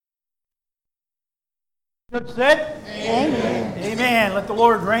Good said? Amen. Amen. Let the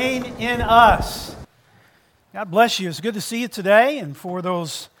Lord reign in us. God bless you. It's good to see you today. And for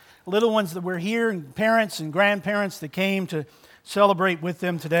those little ones that were here, and parents and grandparents that came to celebrate with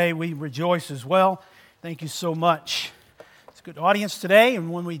them today, we rejoice as well. Thank you so much. It's a good audience today.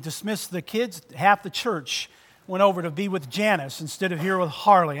 And when we dismissed the kids, half the church went over to be with Janice instead of here with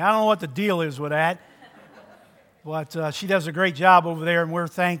Harley. I don't know what the deal is with that. But she does a great job over there, and we're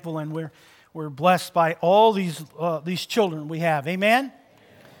thankful, and we're blessed by all these children we have. Amen?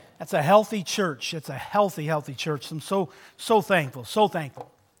 That's a healthy church. It's a healthy church. I'm so thankful, so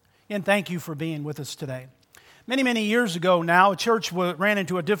thankful. And thank you for being with us today. Many years ago now, a church ran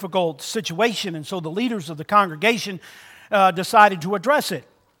into a difficult situation, and so the leaders of the congregation decided to address it.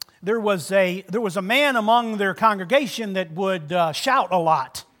 There was a man among their congregation that would shout a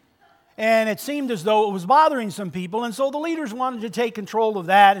lot. And it seemed as though it was bothering some people, and so the leaders wanted to take control of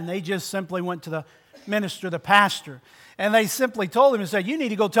that, and they just simply went to the minister, the pastor, and they simply told him and said, "You need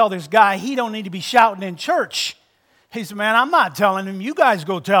to go tell this guy he don't need to be shouting in church." He said, "Man, I'm not telling him. You guys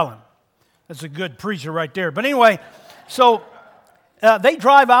go tell him." That's a good preacher right there. But anyway, so they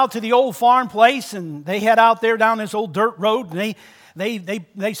drive out to the old farm place, and they head out there down this old dirt road, and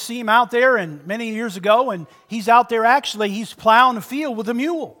they see him out there, and many years ago, and he's out there he's plowing a field with a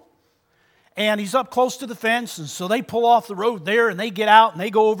mule. And he's up close to the fence, and so they pull off the road there, and they get out, and they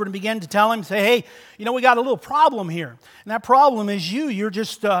go over and begin to tell him, say, "Hey, we got a little problem here. And that problem is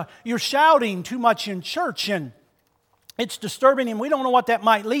you're shouting too much in church, and it's disturbing him. We don't know what that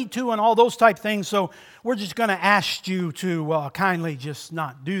might lead to and all those type things, so we're just going to ask you to kindly just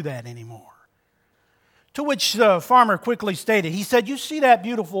not do that anymore." To which the farmer quickly stated, he said, "You see that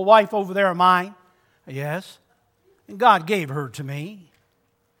beautiful wife over there of mine?" "Yes." "And God gave her to me."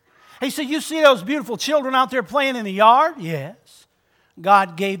 He said, "You see those beautiful children out there playing in the yard?" "Yes."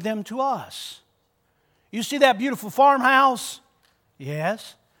 "God gave them to us." "You see that beautiful farmhouse?"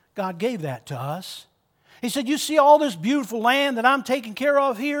 "Yes." "God gave that to us." He said, "You see all this beautiful land that I'm taking care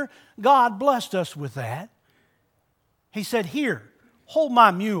of here? God blessed us with that." He said, "Here, hold my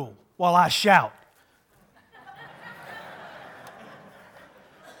mule while I shout."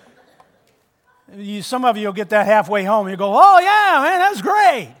 Some of you will get that halfway home and you go, "Oh yeah, man, that's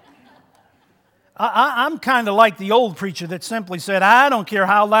great." I'm kind of like the old preacher that simply said, "I don't care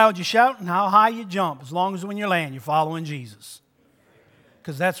how loud you shout and how high you jump, as long as when you land, you're following Jesus."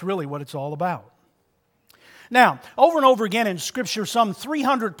 Because that's really what it's all about. Now, over and over again in Scripture, some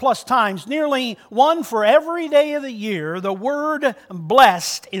 300 plus times, nearly one for every day of the year, the word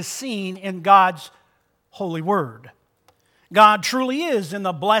blessed is seen in God's holy word. God truly is in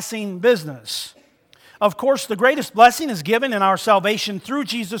the blessing business. Of course, the greatest blessing is given in our salvation through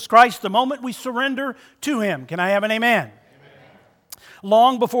Jesus Christ the moment we surrender to Him. Can I have an amen? Amen.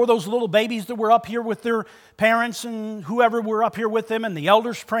 Long before those little babies that were up here with their parents and whoever were up here with them and the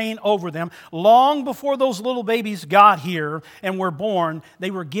elders praying over them, long before those little babies got here and were born,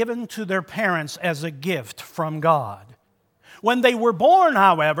 they were given to their parents as a gift from God. When they were born,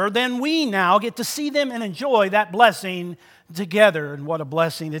 however, then we now get to see them and enjoy that blessing together, and what a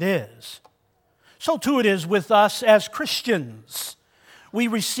blessing it is. So too it is with us as Christians. We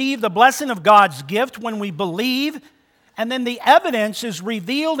receive the blessing of God's gift when we believe, and then the evidence is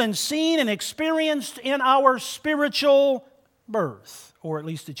revealed and seen and experienced in our spiritual birth, or at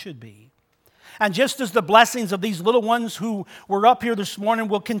least it should be. And just as the blessings of these little ones who were up here this morning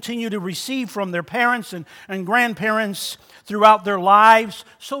will continue to receive from their parents and grandparents throughout their lives,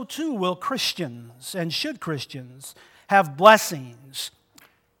 so too will Christians, and should Christians, have blessings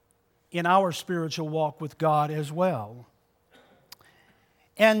in our spiritual walk with God as well.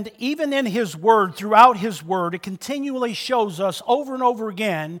 And even in His Word, throughout His Word, it continually shows us over and over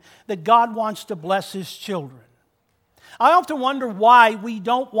again that God wants to bless His children. I often wonder why we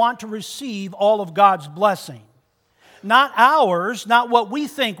don't want to receive all of God's blessing. Not ours, not what we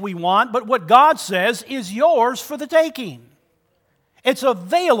think we want, but what God says is yours for the taking. It's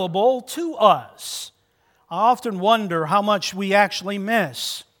available to us. I often wonder how much we actually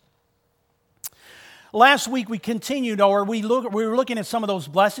miss. Last week we continued, we were looking at some of those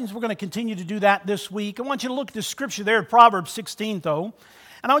blessings. We're going to continue to do that this week. I want you to look at the scripture there, Proverbs 16, though.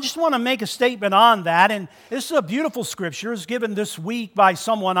 And I just want to make a statement on that. And this is a beautiful scripture. It's given this week by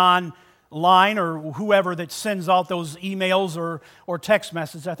someone online or whoever that sends out those emails or text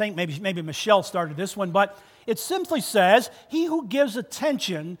messages. I think maybe Michelle started this one. But it simply says, "He who gives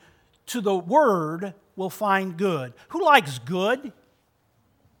attention to the word will find good." Who likes good?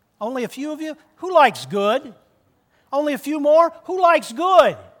 Only a few of you? Who likes good? Only a few more? Who likes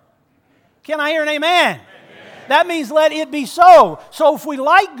good? Can I hear an amen? Amen. That means let it be so. So if we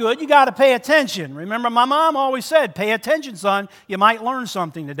like good, you got to pay attention. Remember, my mom always said, pay attention, son. You might learn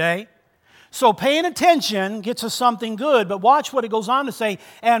something today. So paying attention gets us something good. But watch what it goes on to say.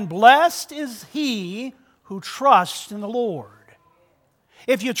 And blessed is he who trusts in the Lord.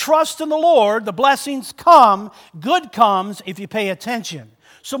 If you trust in the Lord, the blessings come. Good comes if you pay attention.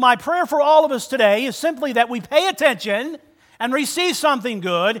 So my prayer for all of us today is simply that we pay attention and receive something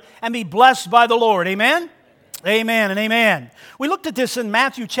good and be blessed by the Lord. Amen? Amen and amen. We looked at this in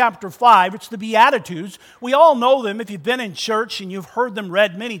Matthew chapter 5. It's the Beatitudes. We all know them if you've been in church and you've heard them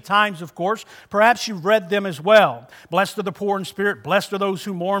read many times, of course. Perhaps you've read them as well. Blessed are the poor in spirit. Blessed are those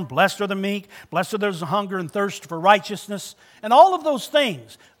who mourn. Blessed are the meek. Blessed are those who hunger and thirst for righteousness. And all of those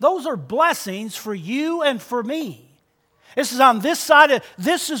things. Those are blessings for you and for me. This is on this side.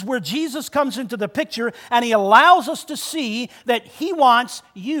 This is where Jesus comes into the picture, and He allows us to see that He wants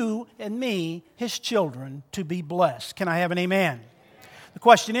you and me, His children, to be blessed. Can I have an amen? The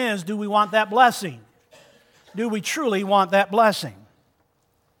question is, do we want that blessing? Do we truly want that blessing?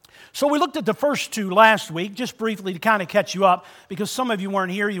 So we looked at the first two last week, just briefly to kind of catch you up, because some of you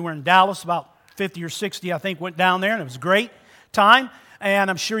weren't here. You were in Dallas, about 50 or 60, I think, went down there, and it was a great time.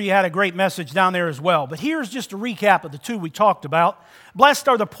 And I'm sure you had a great message down there as well. But here's just a recap of the two we talked about. Blessed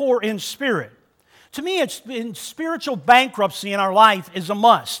are the poor in spirit. To me, spiritual bankruptcy in our life is a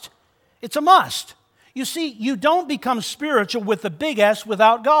must. It's a must. You see, you don't become spiritual with the big S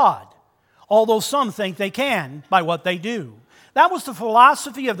without God, although some think they can by what they do. That was the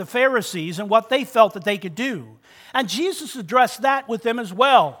philosophy of the Pharisees and what they felt that they could do. And Jesus addressed that with them as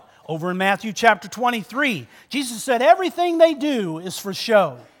well. Over in Matthew chapter 23, Jesus said everything they do is for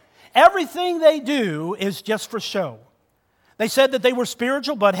show. Everything they do is just for show. They said that they were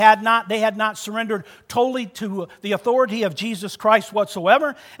spiritual, but they had not surrendered totally to the authority of Jesus Christ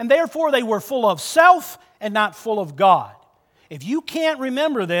whatsoever, and therefore they were full of self and not full of God. If you can't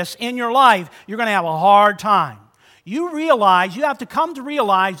remember this in your life, you're going to have a hard time. You have to come to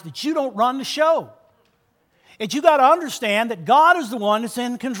realize that you don't run the show. And you got to understand that God is the one that's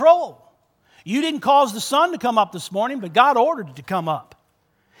in control. You didn't cause the sun to come up this morning, but God ordered it to come up.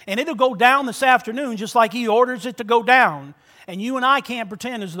 And it'll go down this afternoon just like He orders it to go down. And you and I can't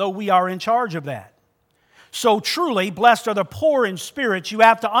pretend as though we are in charge of that. So truly, blessed are the poor in spirit. You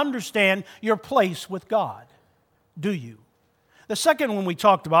have to understand your place with God. Do you? The second one we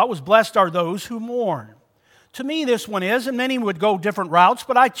talked about was blessed are those who mourn. To me, this one is, and many would go different routes,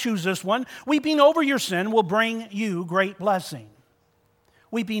 but I choose this one. Weeping over your sin will bring you great blessing.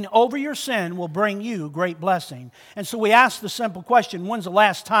 Weeping over your sin will bring you great blessing. And so we ask the simple question, when's the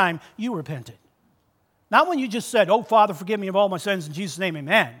last time you repented? Not when you just said, oh, Father, forgive me of all my sins in Jesus' name,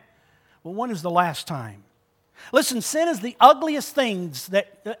 amen. Well, when is the last time? Listen, sin is the ugliest thing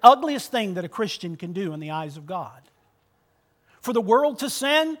that a Christian can do in the eyes of God. For the world to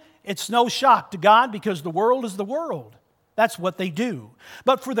sin, it's no shock to God because the world is the world. That's what they do.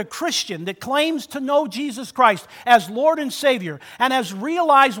 But for the Christian that claims to know Jesus Christ as Lord and Savior and has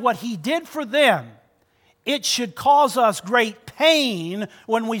realized what He did for them, it should cause us great pain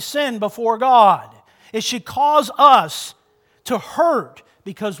when we sin before God. It should cause us to hurt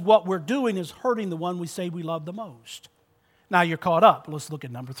because what we're doing is hurting the one we say we love the most. Now you're caught up. Let's look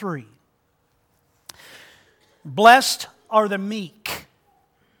at number 3. Blessed are the meek.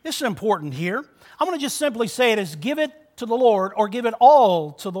 This is important here. I'm going to just simply say it as give it to the Lord or give it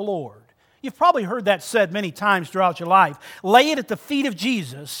all to the Lord. You've probably heard that said many times throughout your life. Lay it at the feet of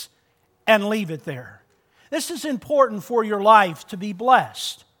Jesus and leave it there. This is important for your life to be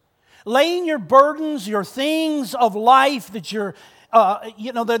blessed. Laying your burdens, your things of life that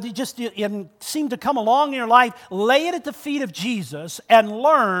that just seem to come along in your life, lay it at the feet of Jesus and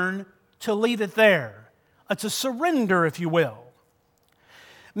learn to leave it there. It's a surrender, if you will.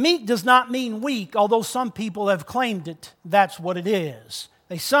 Meek does not mean weak, although some people have claimed it. That's what it is.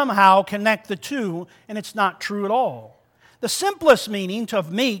 They somehow connect the two, and it's not true at all. The simplest meaning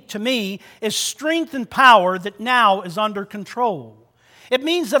of meek to me is strength and power that now is under control. It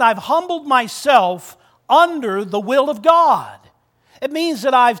means that I've humbled myself under the will of God. It means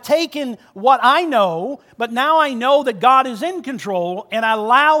that I've taken what I know, but now I know that God is in control, and I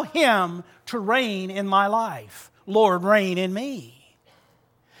allow Him to reign in my life. Lord, reign in me.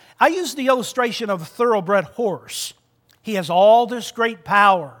 I use the illustration of a thoroughbred horse. He has all this great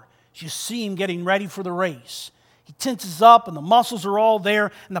power. You see him getting ready for the race. He tenses up and the muscles are all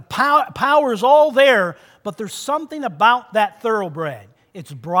there and the power is all there, but there's something about that thoroughbred.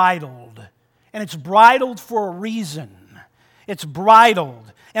 It's bridled. And it's bridled for a reason. It's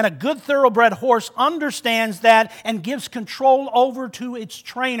bridled. And a good thoroughbred horse understands that and gives control over to its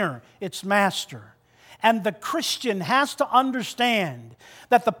trainer, its master. And the Christian has to understand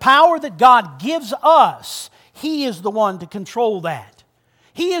that the power that God gives us, He is the one to control that.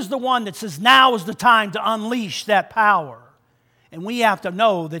 He is the one that says, now is the time to unleash that power. And we have to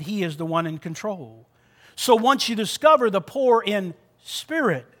know that He is the one in control. So once you discover the poor in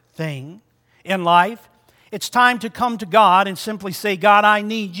spirit thing in life, it's time to come to God and simply say, God, I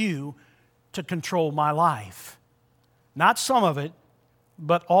need you to control my life. Not some of it,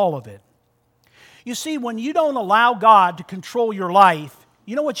 but all of it. You see, when you don't allow God to control your life,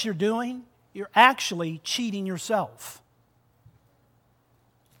 you know what you're doing? You're actually cheating yourself.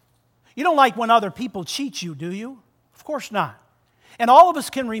 You don't like when other people cheat you, do you? Of course not. And all of us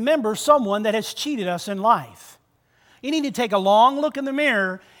can remember someone that has cheated us in life. You need to take a long look in the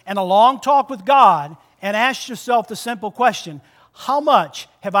mirror and a long talk with God and ask yourself the simple question, how much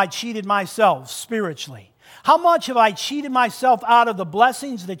have I cheated myself spiritually? How much have I cheated myself out of the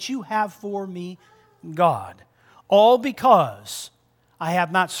blessings that you have for me, God? All because I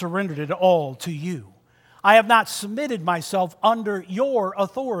have not surrendered it all to you. I have not submitted myself under your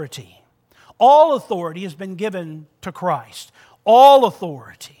authority. All authority has been given to Christ. All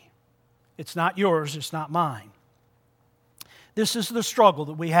authority. It's not yours, it's not mine. This is the struggle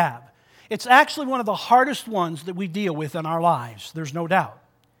that we have. It's actually one of the hardest ones that we deal with in our lives, there's no doubt.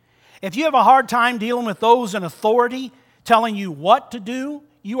 If you have a hard time dealing with those in authority telling you what to do,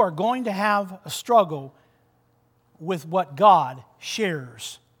 you are going to have a struggle with what God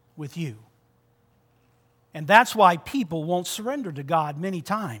shares with you. And that's why people won't surrender to God many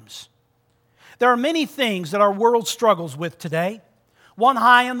times. There are many things that our world struggles with today. One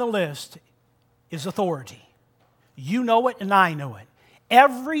high on the list is authority. You know it and I know it.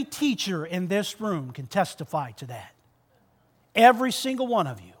 Every teacher in this room can testify to that. Every single one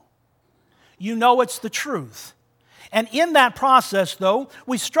of you. You know it's the truth. And in that process, though,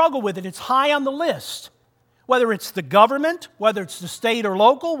 we struggle with it. It's high on the list. Whether it's the government, whether it's the state or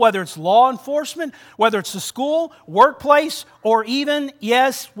local, whether it's law enforcement, whether it's the school, workplace, or even,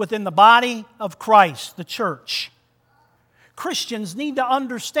 yes, within the body of Christ, the church. Christians need to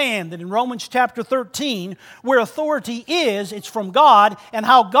understand that in Romans chapter 13, where authority is, it's from God, and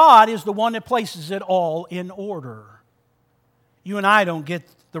how God is the one that places it all in order. You and I don't get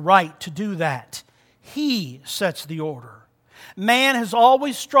the right to do that. He sets the order. Man has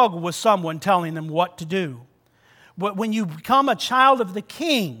always struggled with someone telling them what to do. But when you become a child of the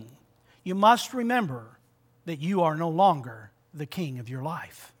King, you must remember that you are no longer the king of your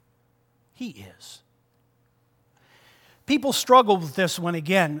life. He is. People struggle with this one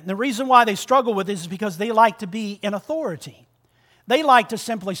again. And the reason why they struggle with it is because they like to be in authority. They like to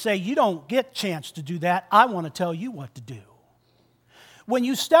simply say, you don't get a chance to do that. I want to tell you what to do. When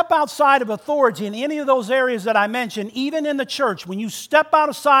you step outside of authority in any of those areas that I mentioned, even in the church, when you step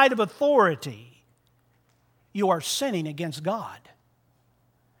outside of authority, you are sinning against God.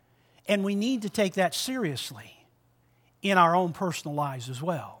 And we need to take that seriously in our own personal lives as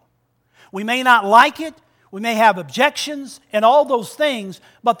well. We may not like it, we may have objections and all those things,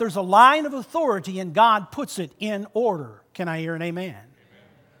 but there's a line of authority and God puts it in order. Can I hear an amen? Amen.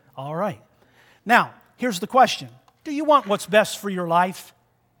 All right. Now, here's the question. Do you want what's best for your life?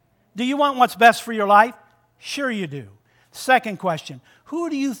 Do you want what's best for your life? Sure you do. Second question. Who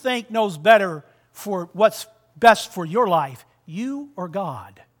do you think knows better for what's best for your life? You or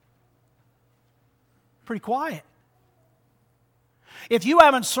God? Pretty quiet. If you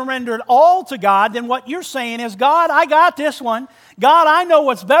haven't surrendered all to God, then what you're saying is, God, I got this one. God, I know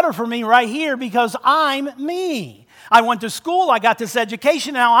what's better for me right here because I'm me. I went to school, I got this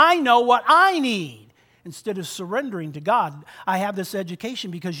education, now I know what I need. Instead of surrendering to God, I have this education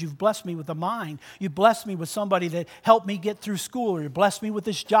because you've blessed me with a mind. You've blessed me with somebody that helped me get through school, or you blessed me with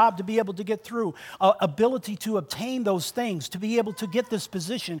this job to be able to get through, ability to obtain those things, to be able to get this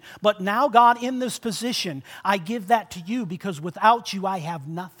position. But now, God, in this position, I give that to you because without you, I have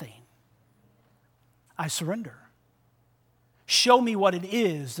nothing. I surrender. Show me what it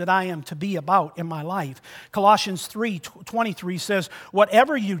is that I am to be about in my life. Colossians 3:23 says,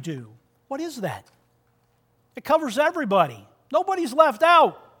 whatever you do, what is that? It covers everybody. Nobody's left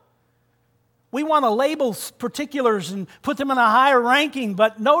out. We want to label particulars and put them in a higher ranking,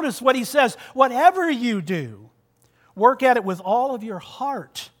 but notice what he says. Whatever you do, work at it with all of your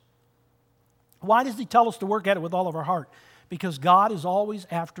heart. Why does he tell us to work at it with all of our heart? Because God is always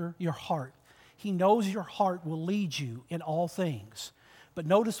after your heart. He knows your heart will lead you in all things. But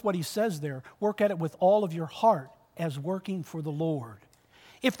notice what he says there. Work at it with all of your heart as working for the Lord.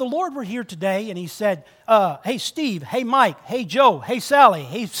 If the Lord were here today and he said, hey Steve, hey Mike, hey Joe, hey Sally,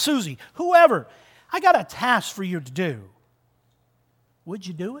 hey Susie, whoever, I got a task for you to do. Would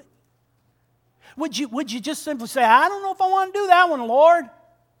you do it? would you just simply say, I don't know if I want to do that one, Lord?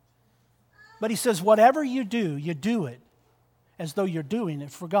 But he says, whatever you do it as though you're doing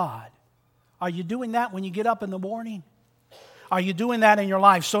it for God. Are you doing that when you get up in the morning? Are you doing that in your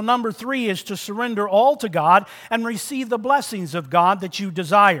life? So number 3 is to surrender all to God and receive the blessings of God that you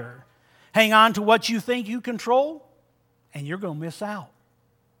desire. Hang on to what you think you control, and you're going to miss out.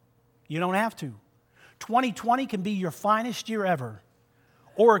 You don't have to. 2020 can be your finest year ever,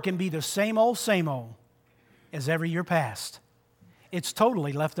 or it can be the same old as every year past. It's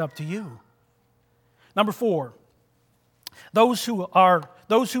totally left up to you. Number 4, those who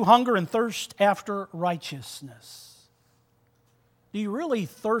hunger and thirst after righteousness. Do you really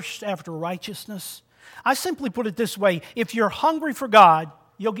thirst after righteousness? I simply put it this way: if you're hungry for God,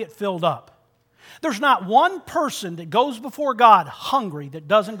 you'll get filled up. There's not one person that goes before God hungry that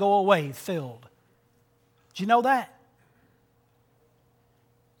doesn't go away filled. Do you know that?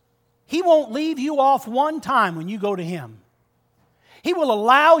 He won't leave you off one time when you go to Him. He will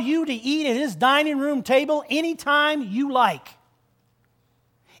allow you to eat at His dining room table anytime you like.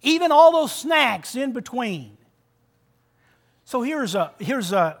 Even all those snacks in between. So here's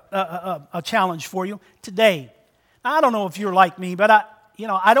a challenge for you today. I don't know if you're like me, but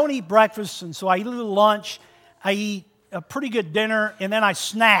I don't eat breakfast, and so I eat a little lunch. I eat a pretty good dinner, and then I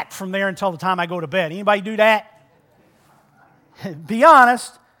snack from there until the time I go to bed. Anybody do that? Be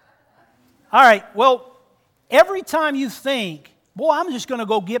honest. All right, well, every time you think, boy, I'm just going to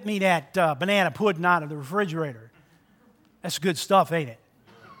go get me that banana pudding out of the refrigerator. That's good stuff, ain't it?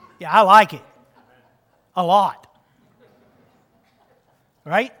 Yeah, I like it. A lot.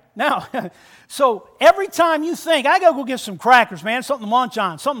 Right? Now, so every time you think, I got to go get some crackers, man, something to munch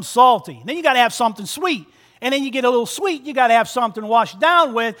on, something salty. Then you got to have something sweet. And then you get a little sweet, you got to have something to wash it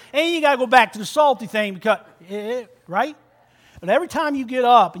down with, and you got to go back to the salty thing, because, right? But every time you get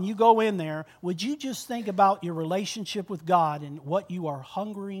up and you go in there, would you just think about your relationship with God and what you are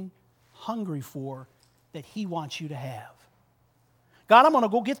hungry for that He wants you to have? God, I'm going to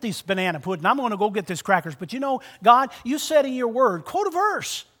go get this banana pudding. I'm going to go get this crackers. But you know, God, you said in your word, quote a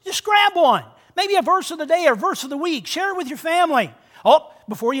verse. Just grab one. Maybe a verse of the day or a verse of the week. Share it with your family. Oh,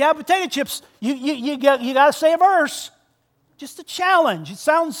 before you have potato chips, you got to say a verse. Just a challenge. It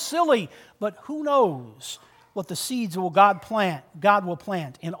sounds silly, but who knows what the seeds will God will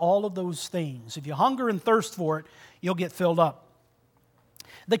plant in all of those things. If you hunger and thirst for it, you'll get filled up.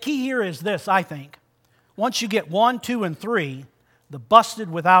 The key here is this, I think. Once you get 1, 2, and 3, the busted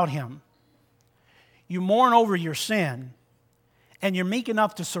without Him, you mourn over your sin, and you're meek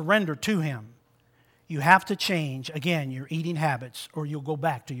enough to surrender to Him, you have to change, again, your eating habits, or you'll go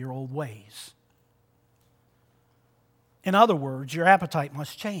back to your old ways. In other words, your appetite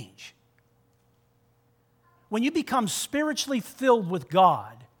must change. When you become spiritually filled with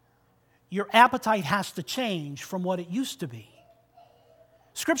God, your appetite has to change from what it used to be.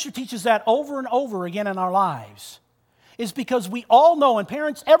 Scripture teaches that over and over again in our lives. Is because we all know, and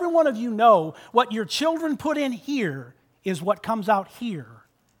parents, every one of you know, what your children put in here is what comes out here.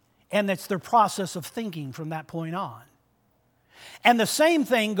 And that's their process of thinking from that point on. And the same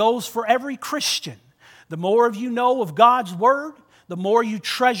thing goes for every Christian. The more of you know of God's Word, the more you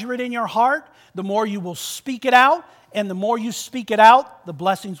treasure it in your heart, the more you will speak it out, and the more you speak it out, the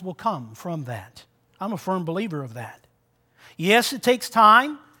blessings will come from that. I'm a firm believer of that. Yes, it takes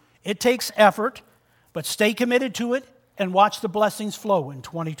time, it takes effort, but stay committed to it and watch the blessings flow in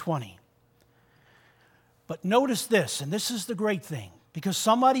 2020. But notice this, and this is the great thing, because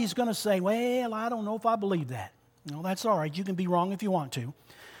somebody's going to say, well, I don't know if I believe that. No, that's all right. You can be wrong if you want to.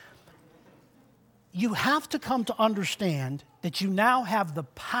 You have to come to understand that you now have the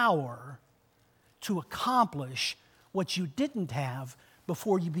power to accomplish what you didn't have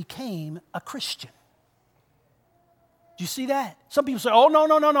before you became a Christian. Do you see that? Some people say, oh,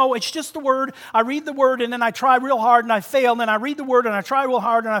 no, it's just the Word. I read the Word and then I try real hard and I fail. And then I read the Word and I try real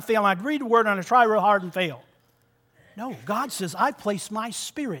hard and I fail. And I read the Word and I try real hard and fail. No, God says, I place my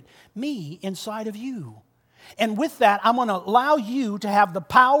Spirit, me, inside of you. And with that, I'm going to allow you to have the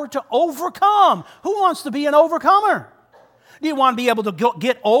power to overcome. Who wants to be an overcomer? Do you want to be able to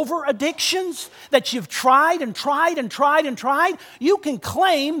get over addictions that you've tried and tried and tried and tried? You can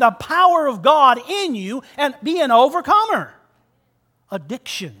claim the power of God in you and be an overcomer.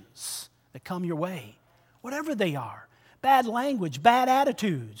 Addictions that come your way, whatever they are, bad language, bad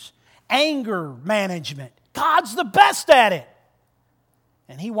attitudes, anger management. God's the best at it.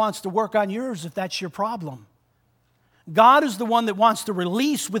 And He wants to work on yours if that's your problem. God is the one that wants to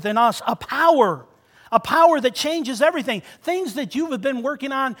release within us a power A power that changes everything. Things that you have been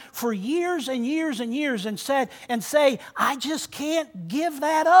working on for years and years and years and say, I just can't give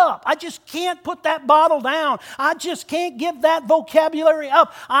that up. I just can't put that bottle down. I just can't give that vocabulary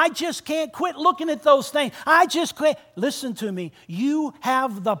up. I just can't quit looking at those things. I just can't. Listen to me. You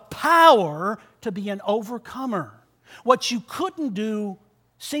have the power to be an overcomer. What you couldn't do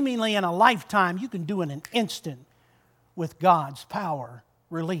seemingly in a lifetime, you can do in an instant with God's power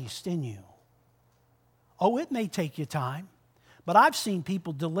released in you. Oh, it may take you time, but I've seen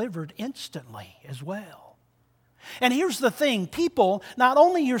people delivered instantly as well. And here's the thing, people, not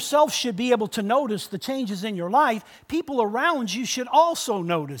only yourself should be able to notice the changes in your life, people around you should also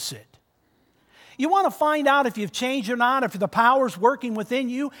notice it. You want to find out if you've changed or not, if the power's working within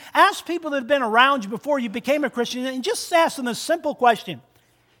you? Ask people that have been around you before you became a Christian and just ask them this simple question.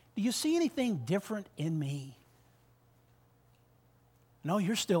 Do you see anything different in me? No,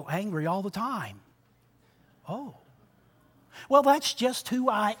 you're still angry all the time. Oh, well, that's just who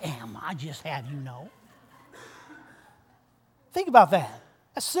I am. I just have you know. Think about that.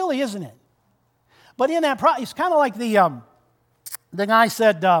 That's silly, isn't it? But in that, it's kind of like the guy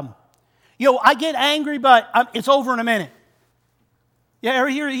said, I get angry, but it's over in a minute. You ever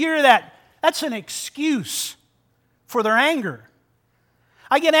hear that? That's an excuse for their anger.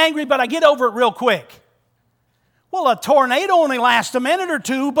 I get angry, but I get over it real quick. Well, a tornado only lasts a minute or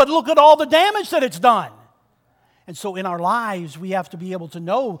two, but look at all the damage that it's done. And so in our lives, we have to be able to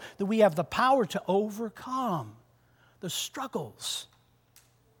know that we have the power to overcome the struggles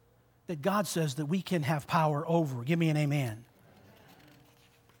that God says that we can have power over. Give me an amen.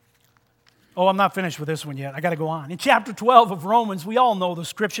 Oh, I'm not finished with this one yet. I got to go on. In chapter 12 of Romans, we all know the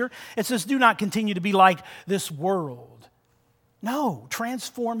scripture. It says, do not continue to be like this world. No,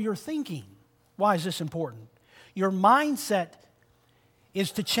 transform your thinking. Why is this important? Your mindset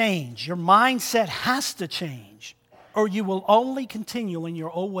is to change. Your mindset has to change, or you will only continue in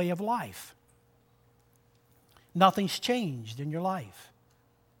your old way of life. Nothing's changed in your life.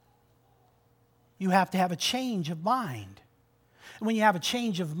 You have to have a change of mind. And when you have a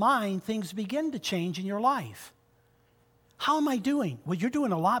change of mind, things begin to change in your life. How am I doing? Well, you're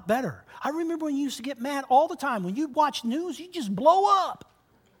doing a lot better. I remember when you used to get mad all the time. When you'd watch news, you just blow up.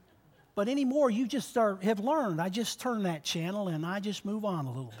 But anymore, you just have learned. I just turn that channel and I just move on a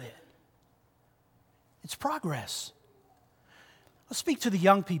little bit. It's progress. Let's speak to the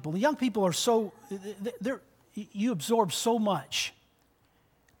young people. The young people are you absorb so much.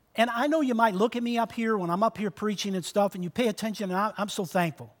 And I know you might look at me up here when I'm up here preaching and stuff, and you pay attention, and I'm so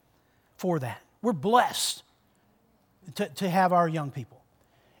thankful for that. We're blessed to have our young people.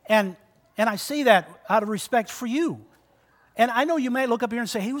 And I say that out of respect for you. And I know you may look up here and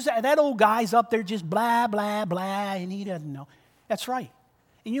say, hey, who's that? That old guy's up there just blah, blah, blah, and he doesn't know. That's right.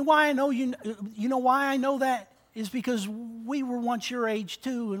 And you know why I know you know why I know that? Is because we were once your age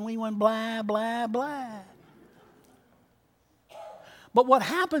too, and we went blah, blah, blah. But what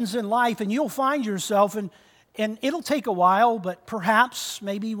happens in life, and you'll find yourself, and it'll take a while, but perhaps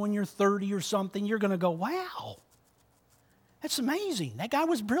maybe when you're 30 or something, you're going to go, wow, that's amazing. That guy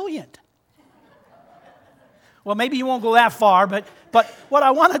was brilliant. Well, maybe you won't go that far, but what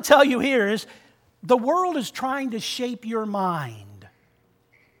I want to tell you here is the world is trying to shape your mind.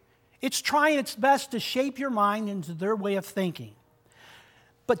 It's trying its best to shape your mind into their way of thinking.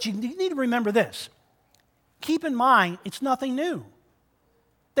 But you need to remember this. Keep in mind, it's nothing new.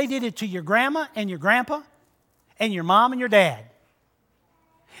 They did it to your grandma and your grandpa and your mom and your dad.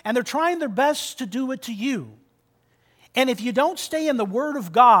 And they're trying their best to do it to you. And if you don't stay in the Word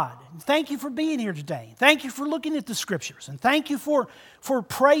of God, thank you for being here today. Thank you for looking at the Scriptures. And thank you for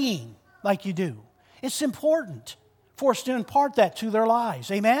praying like you do. It's important for us to impart that to their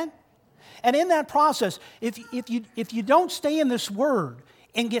lives. Amen? And in that process, if you don't stay in this Word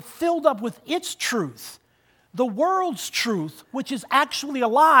and get filled up with its truth, the world's truth, which is actually a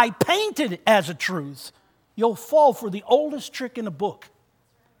lie painted as a truth, you'll fall for the oldest trick in the book.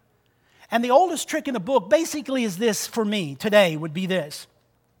 And the oldest trick in the book basically is this for me today would be this.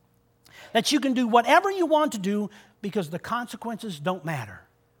 That you can do whatever you want to do because the consequences don't matter.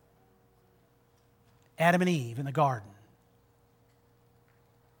 Adam and Eve in the garden.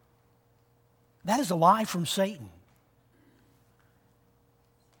 That is a lie from Satan.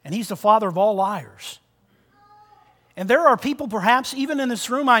 And he's the father of all liars. And there are people, perhaps even in this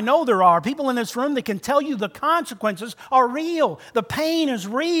room, I know there are people in this room that can tell you the consequences are real. The pain is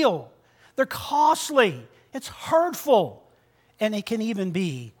real. They're costly. It's hurtful. And it can even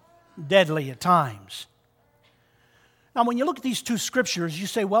be deadly at times. Now, when you look at these two scriptures, you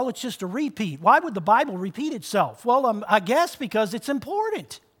say, well, it's just a repeat. Why would the Bible repeat itself? Well, I guess because it's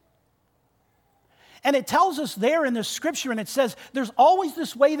important. And it tells us there in the scripture, and it says, there's always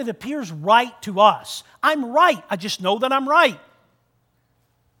this way that appears right to us. I'm right. I just know that I'm right.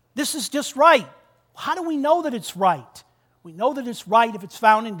 This is just right. How do we know that it's right? We know that it's right if it's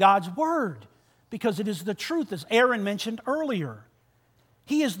found in God's Word, because it is the truth, as Aaron mentioned earlier.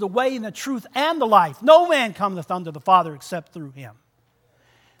 He is the way and the truth and the life. No man cometh unto the Father except through Him.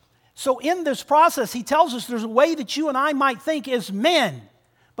 So in this process, he tells us there's a way that you and I might think as men.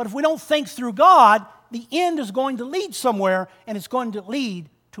 But if we don't think through God, the end is going to lead somewhere, and it's going to lead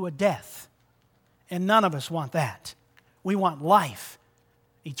to a death. And none of us want that. We want life,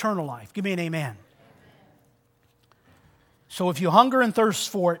 eternal life. Give me an amen. So if you hunger and thirst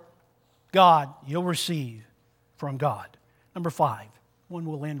for it, God, you'll receive from God. Number 5, one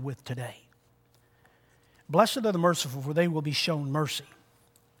we'll end with today. Blessed are the merciful, for they will be shown mercy.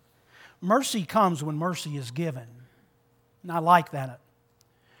 Mercy comes when mercy is given. And I like that.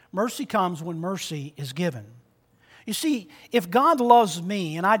 Mercy comes when mercy is given. You see, if God loves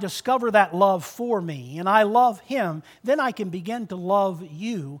me and I discover that love for me and I love Him, then I can begin to love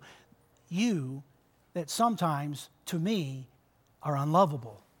you that sometimes to me are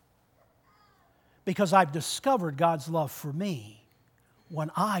unlovable. Because I've discovered God's love for me. When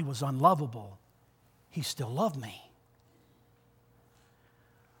I was unlovable, He still loved me.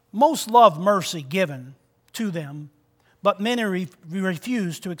 Most love mercy given to them, but many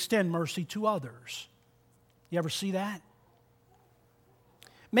refuse to extend mercy to others. You ever see that?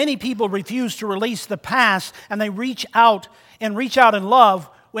 Many people refuse to release the past, and they reach out in love.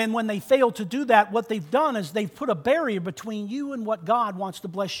 When they fail to do that, what they've done is they've put a barrier between you and what God wants to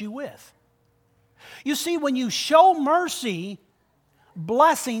bless you with. You see, when you show mercy,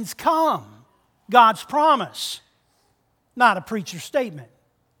 blessings come. God's promise, not a preacher's statement.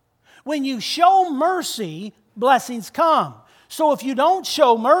 When you show mercy, blessings come. So if you don't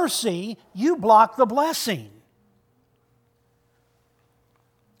show mercy, you block the blessing.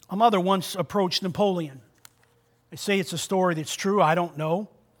 A mother once approached Napoleon. They say it's a story that's true, I don't know.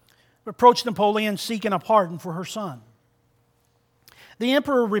 Approached Napoleon seeking a pardon for her son. The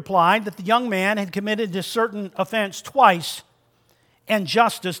emperor replied that the young man had committed this certain offense twice, and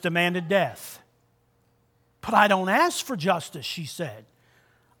justice demanded death. But I don't ask for justice, she said.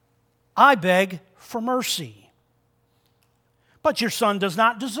 I beg for mercy. But your son does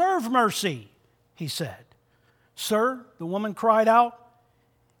not deserve mercy, he said. Sir, the woman cried out,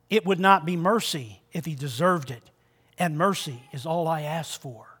 it would not be mercy if he deserved it, and mercy is all I ask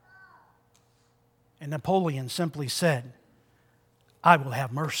for. And Napoleon simply said, I will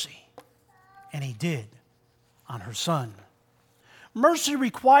have mercy. And he did on her son. Mercy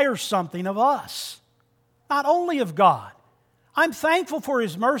requires something of us, not only of God. I'm thankful for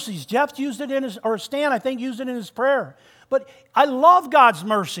His mercies. Jeff used it in Stan, I think, used it in his prayer. But I love God's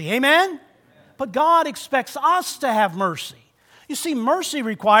mercy. Amen? But God expects us to have mercy. You see, mercy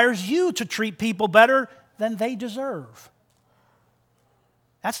requires you to treat people better than they deserve.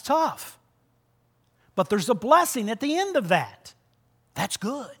 That's tough. But there's a blessing at the end of that. That's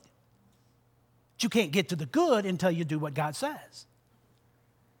good. But you can't get to the good until you do what God says.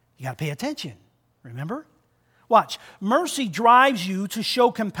 You got to pay attention. Remember? Watch. Mercy drives you to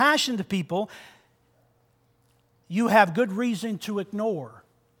show compassion to people you have good reason to ignore.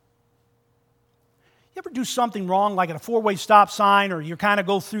 You ever do something wrong, like at a four-way stop sign, or you kind of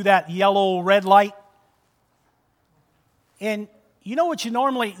go through that yellow red light? And you know what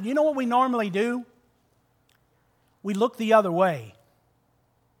we normally do? We look the other way.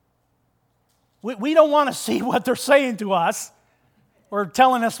 We don't want to see what they're saying to us or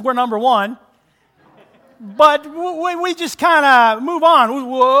telling us we're number one. But we just kind of move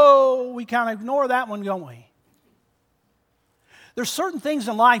on. We kind of ignore that one, don't we? There's certain things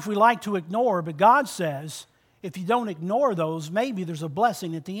in life we like to ignore, but God says if you don't ignore those, maybe there's a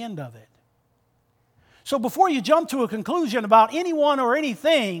blessing at the end of it. So before you jump to a conclusion about anyone or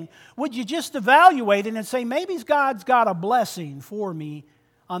anything, would you just evaluate it and say, maybe God's got a blessing for me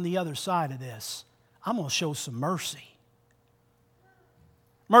on the other side of this. I'm going to show some mercy.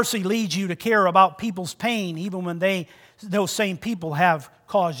 Mercy leads you to care about people's pain, even when those same people have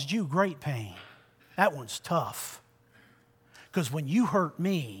caused you great pain. That one's tough. Because when you hurt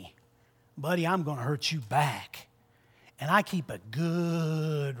me, buddy, I'm going to hurt you back. And I keep a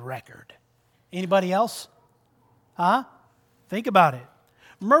good record. Anybody else? Huh? Think about it.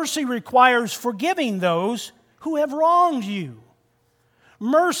 Mercy requires forgiving those who have wronged you.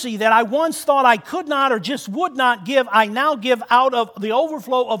 Mercy that I once thought I could not or just would not give, I now give out of the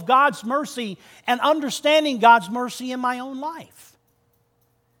overflow of God's mercy and understanding God's mercy in my own life.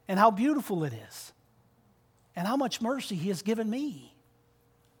 And how beautiful it is. And how much mercy He has given me.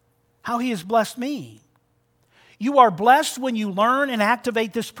 how He has blessed me. You are blessed when you learn and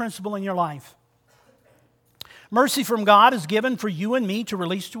activate this principle in your life. Mercy from God is given for you and me to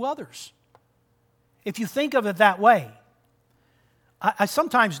release to others. If you think of it that way, I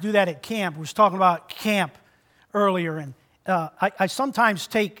sometimes do that at camp. We was talking about camp earlier, and I sometimes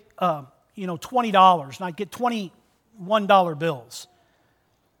take $20, and I get $21 bills,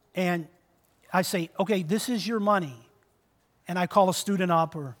 and I say, okay, this is your money, and I call a student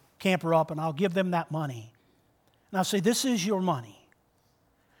up or camper up, and I'll give them that money, and I'll say, this is your money,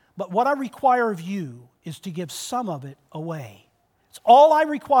 but what I require of you is to give some of it away. It's all I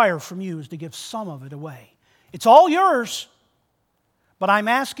require from you is to give some of it away. It's all yours, but I'm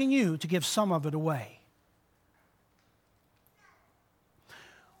asking you to give some of it away.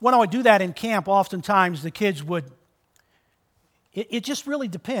 When I would do that in camp, oftentimes the kids would, it just really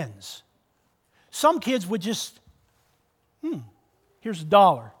depends. Some kids would just, here's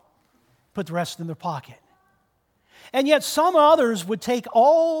 $1, put the rest in their pocket. And yet some others would take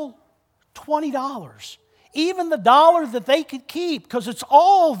all $20, even the $1 that they could keep, because it's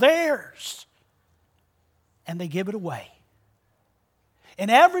all theirs, and they give it away.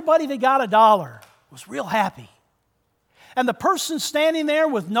 And everybody that got $1 was real happy. And the person standing there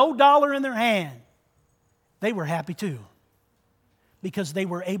with no dollar in their hand, they were happy too, because they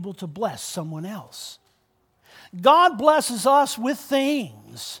were able to bless someone else. God blesses us with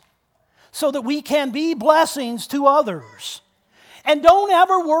things so that we can be blessings to others. And don't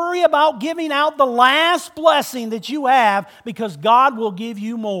ever worry about giving out the last blessing that you have, because God will give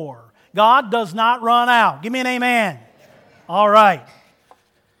you more. God does not run out. Give me an amen. All right.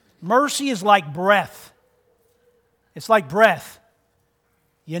 Mercy is like breath. It's like breath.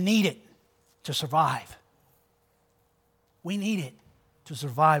 You need it to survive. We need it to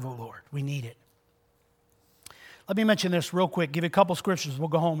survive, oh Lord. We need it. Let me mention this real quick. Give you a couple scriptures. We'll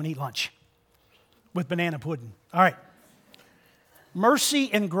go home and eat lunch with banana pudding. All right. Mercy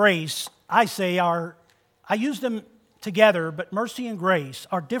and grace, I use them together, but mercy and grace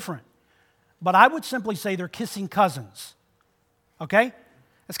are different. But I would simply say they're kissing cousins. Okay?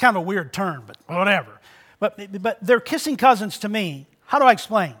 It's kind of a weird term, but whatever. But they're kissing cousins to me. How do I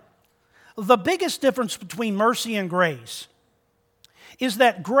explain? The biggest difference between mercy and grace is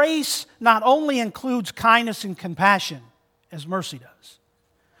that grace not only includes kindness and compassion, as mercy does,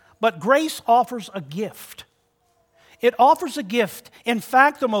 but grace offers a gift. It offers a gift, in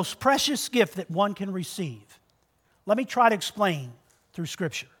fact, the most precious gift that one can receive. Let me try to explain through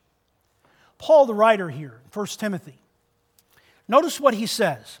Scripture. Paul, the writer here, 1 Timothy, notice what he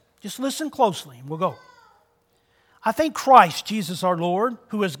says. Just listen closely and we'll go. I thank Christ, Jesus our Lord,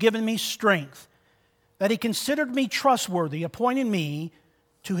 who has given me strength, that He considered me trustworthy, appointing me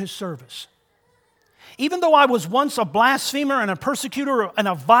to His service. Even though I was once a blasphemer and a persecutor and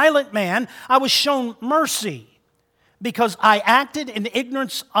a violent man, I was shown mercy because I acted in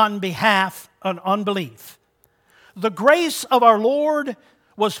ignorance on behalf of unbelief. The grace of our Lord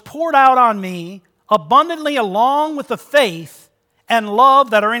was poured out on me abundantly along with the faith and love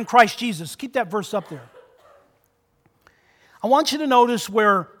that are in Christ Jesus. Keep that verse up there. I want you to notice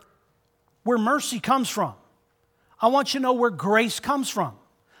where mercy comes from. I want you to know where grace comes from.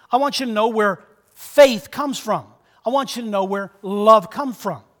 I want you to know where faith comes from. I want you to know where love comes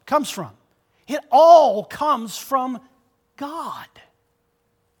from. It all comes from God.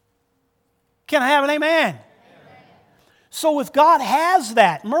 Can I have an amen? So if God has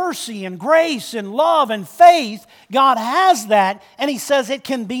that, mercy and grace and love and faith, God has that, and He says it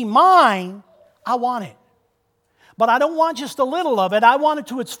can be mine, I want it. But I don't want just a little of it. I want it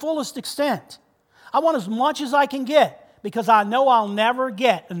to its fullest extent. I want as much as I can get, because I know I'll never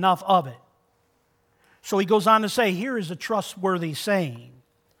get enough of it. So he goes on to say, here is a trustworthy saying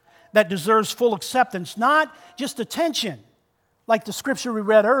that deserves full acceptance, not just attention, like the scripture we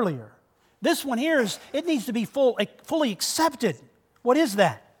read earlier. This one here it needs to be fully accepted. What is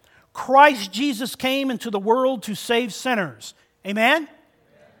that? Christ Jesus came into the world to save sinners. Amen?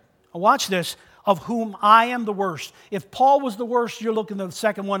 Watch this. Of whom I am the worst. If Paul was the worst, you're looking at the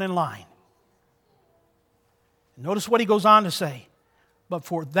second one in line. Notice what he goes on to say. But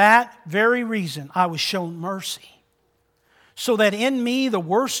for that very reason, I was shown mercy, so that in me, the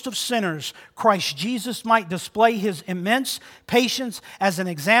worst of sinners, Christ Jesus might display His immense patience as an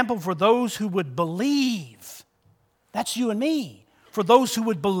example for those who would believe. That's you and me. For those who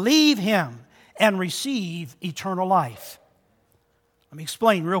would believe Him and receive eternal life. Let me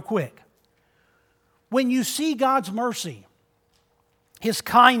explain real quick. When you see God's mercy, His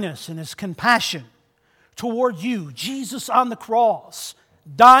kindness and His compassion toward you, Jesus on the cross,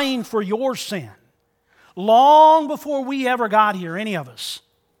 dying for your sin, long before we ever got here, any of us,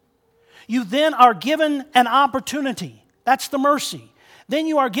 You then are given an opportunity. That's the mercy. Then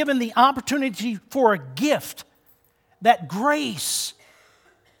you are given the opportunity for a gift that grace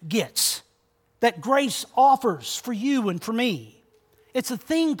gets, that grace offers for you and for me. It's a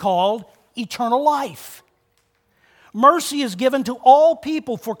thing called eternal life. Mercy is given to all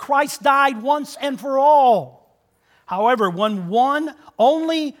people, for Christ died once and for all. However,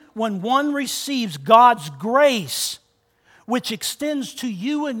 only when one receives God's grace, which extends to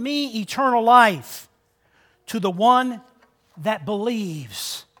you and me eternal life, to the one that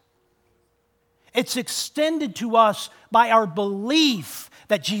believes. It's extended to us by our belief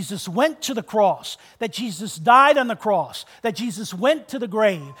that Jesus went to the cross, that Jesus died on the cross, that Jesus went to the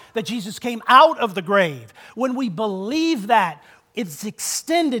grave, that Jesus came out of the grave. When we believe that, it's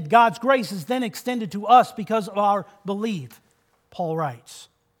extended. God's grace is then extended to us because of our belief, Paul writes.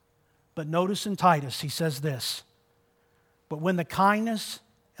 But notice in Titus, he says this, but when the kindness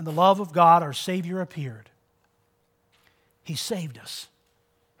and the love of God, our Savior, appeared, He saved us.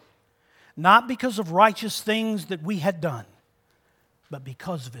 Not because of righteous things that we had done, but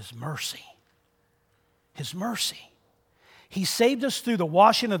because of His mercy. His mercy. He saved us through the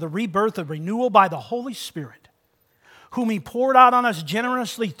washing of the rebirth of renewal by the Holy Spirit, whom He poured out on us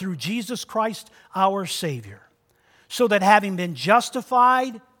generously through Jesus Christ our Savior, so that having been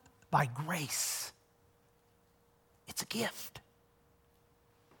justified by grace, it's a gift.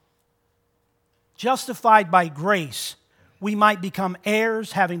 Justified by grace, we might become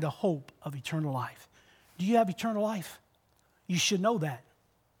heirs having the hope of eternal life. Do you have eternal life? You should know that.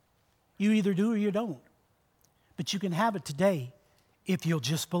 You either do or you don't. But you can have it today if you'll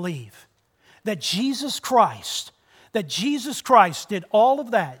just believe that Jesus Christ did all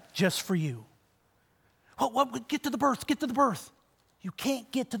of that just for you. Get to the birth, get to the birth. You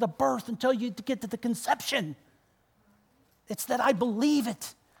can't get to the birth until you get to the conception. It's that I believe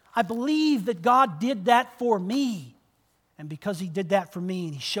it. I believe that God did that for me. And because He did that for me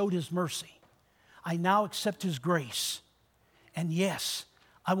and He showed His mercy, I now accept His grace. And yes,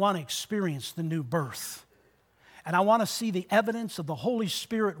 I want to experience the new birth. And I want to see the evidence of the Holy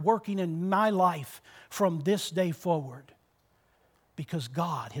Spirit working in my life from this day forward. Because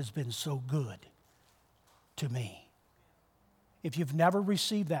God has been so good to me. If you've never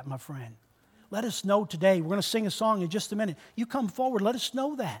received that, my friend, let us know today. We're going to sing a song in just a minute. You come forward, let us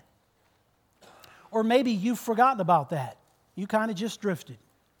know that. Or maybe you've forgotten about that. You kind of just drifted.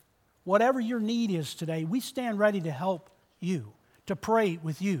 Whatever your need is today, we stand ready to help you, to pray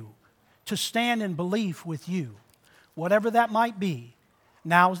with you, to stand in belief with you. Whatever that might be,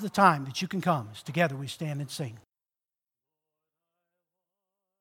 now is the time that you can come as together we stand and sing.